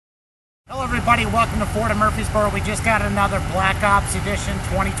Hello everybody, welcome to Ford of Murfreesboro. We just got another Black Ops Edition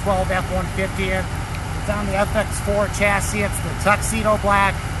 2012 F-150 in. It's on the FX4 chassis. It's the Tuxedo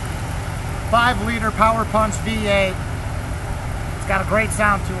Black 5-liter Power Punch V8. It's got a great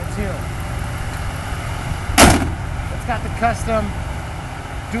sound to it too. It's got the custom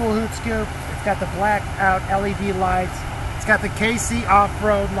dual hoot scoop. It's got the black out LED lights. It's got the KC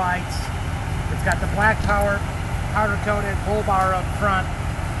off-road lights. It's got the black powder coated bull bar up front.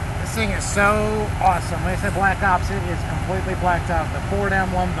 This thing is so awesome. When I say Black Ops, it is completely blacked out. The Ford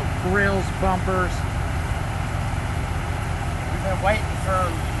emblem, the grills, bumpers. We've been waiting for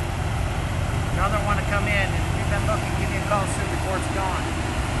another one to come in, and if you've been looking, give me a call soon before it's gone.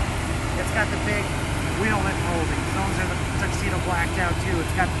 It's got the big wheel lip moldings. Those are the Tuxedo blacked out too.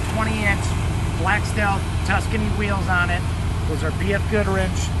 It's got the 20-inch Black Stealth Tuscany wheels on it. Those are BF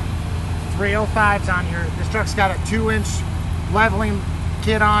Goodrich 305s on here. This truck's got a 2-inch leveling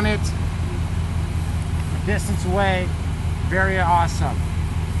kit on it, distance away, very awesome.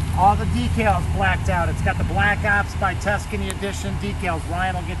 All the decals blacked out. It's got the Black Ops by Tuscany Edition decals.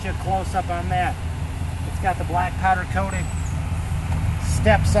 Ryan will get you a close-up on that. It's got the black powder coated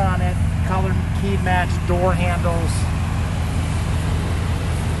steps on it, color keyed match door handles.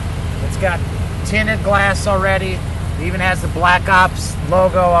 It's got tinted glass already. It even has the Black Ops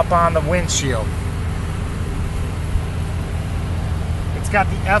logo up on the windshield. It's got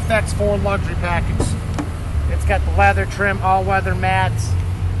the FX4 luxury package. It's got the leather trim, all-weather mats.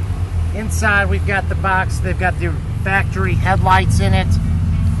 Inside we've got the box. They've got the factory headlights in it.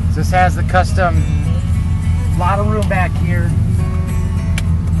 This has the custom, a lot of room back here.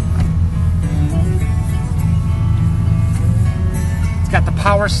 It's got the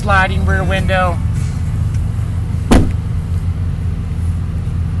power sliding rear window.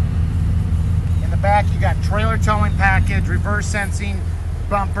 In the back you got trailer towing package, reverse sensing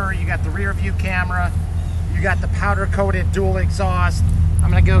bumper, you got the rear view camera, you got the powder coated dual exhaust. I'm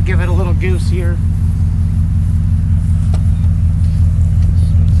gonna go give it a little goose here.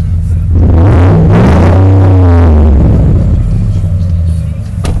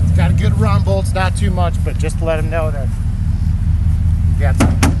 It's got a good rumble. It's not too much, but just to let them know that you got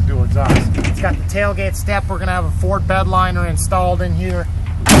some dual exhaust. It's got the tailgate step. We're gonna have a Ford bed liner installed in here.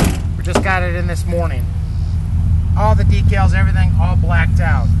 We just got it in this morning. All the decals, everything, all blacked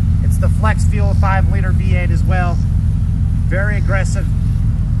out. It's the Flex Fuel 5-liter V8 as well. Very aggressive,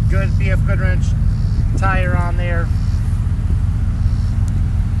 good BF Goodrich tire on there.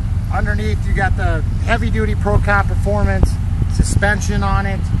 Underneath, you got the heavy-duty Pro Comp Performance suspension on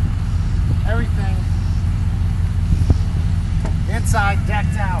it. Everything inside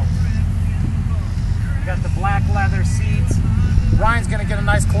decked out. You got the black leather seats. Ryan's gonna get a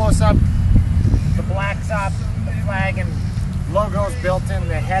nice close-up. The black top, the flag and logos built in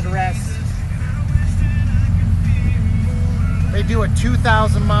the headrest. They do a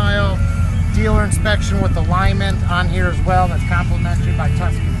 2,000-mile dealer inspection with alignment on here as well. That's complimentary by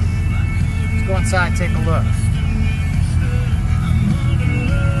Tuscany. Let's go inside and take a look.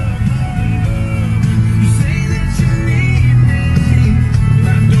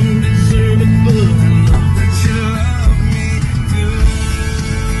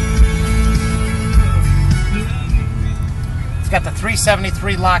 Got the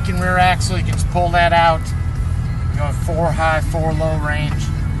 373 locking rear axle. You can just pull that out. You go 4 high, 4 low range.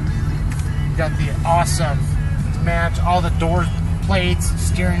 You got the awesome to match all the door plates,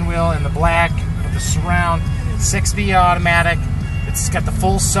 steering wheel in the black with the surround, 6V automatic. It's got the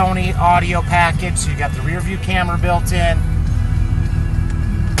full Sony audio package. So you got the rear view camera built in.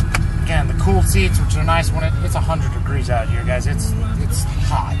 Again, the cooled seats, which are nice when it's 100 degrees out here, guys. It's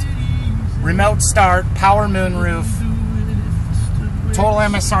hot. Remote start, power moonroof. Total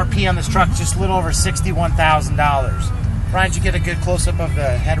MSRP on this truck just a little over $61,000. Ryan, did you get a good close-up of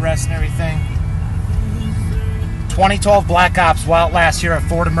the headrest and everything? 2012 Black Ops will outlast here at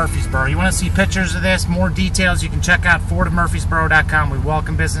Ford of Murfreesboro. You want to see pictures of this, more details, you can check out fordofmurfreesboro.com. We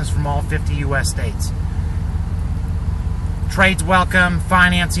welcome business from all 50 U.S. states. Trades welcome,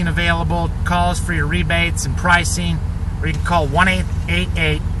 financing available. Call us for your rebates and pricing, or you can call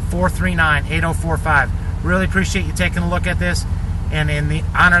 1-888-439-8045. Really appreciate you taking a look at this. And in the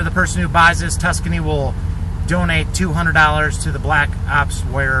honor of the person who buys this, Tuscany will donate $200 to the Black Ops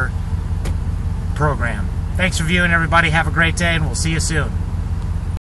Wearer program. Thanks for viewing, everybody. Have a great day, and we'll see you soon.